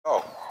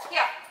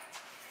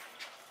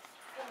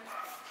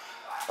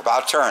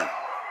About turn.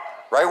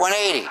 Right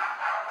 180.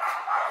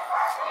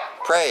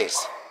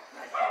 Praise.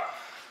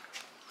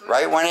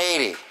 Right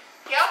 180.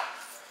 Yep.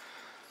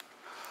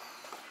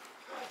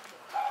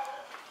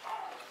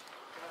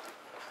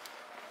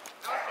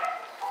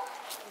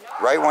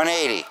 Right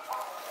 180.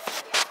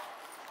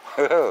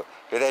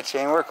 Hear that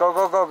chain work? Go,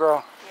 go, go,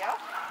 girl. Yep.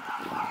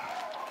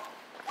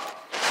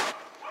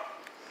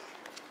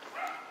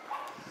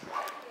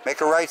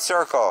 Make a right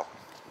circle.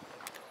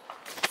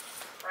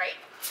 Right.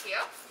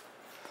 Yep.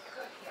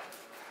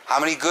 How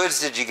many goods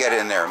did you get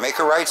in there? Make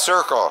a right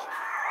circle.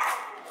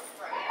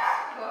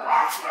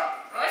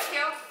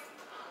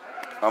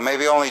 Well,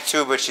 maybe only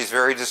 2, but she's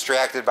very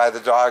distracted by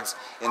the dogs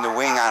in the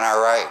wing on our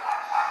right.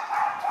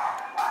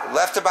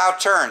 Left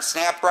about turn.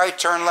 Snap right,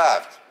 turn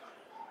left.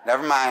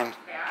 Never mind.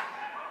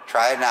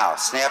 Try it now.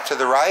 Snap to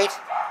the right.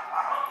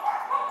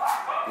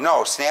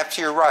 No, snap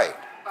to your right.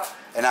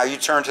 And now you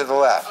turn to the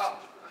left.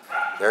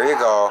 There you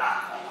go.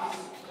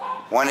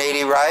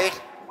 180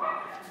 right.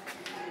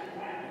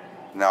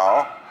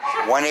 No.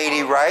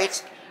 180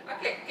 right.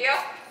 Okay, yep.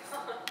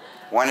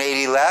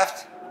 180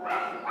 left.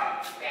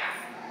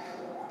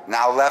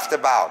 Now left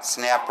about.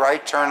 Snap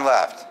right, turn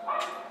left.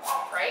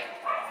 Right.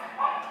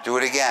 Do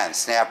it again.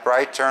 Snap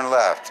right, turn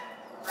left.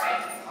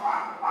 Right.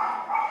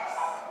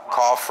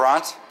 Call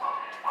front. Sit.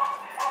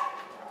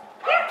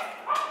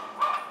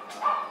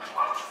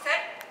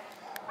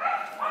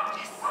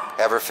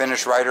 Have her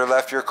finish right or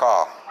left your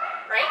call.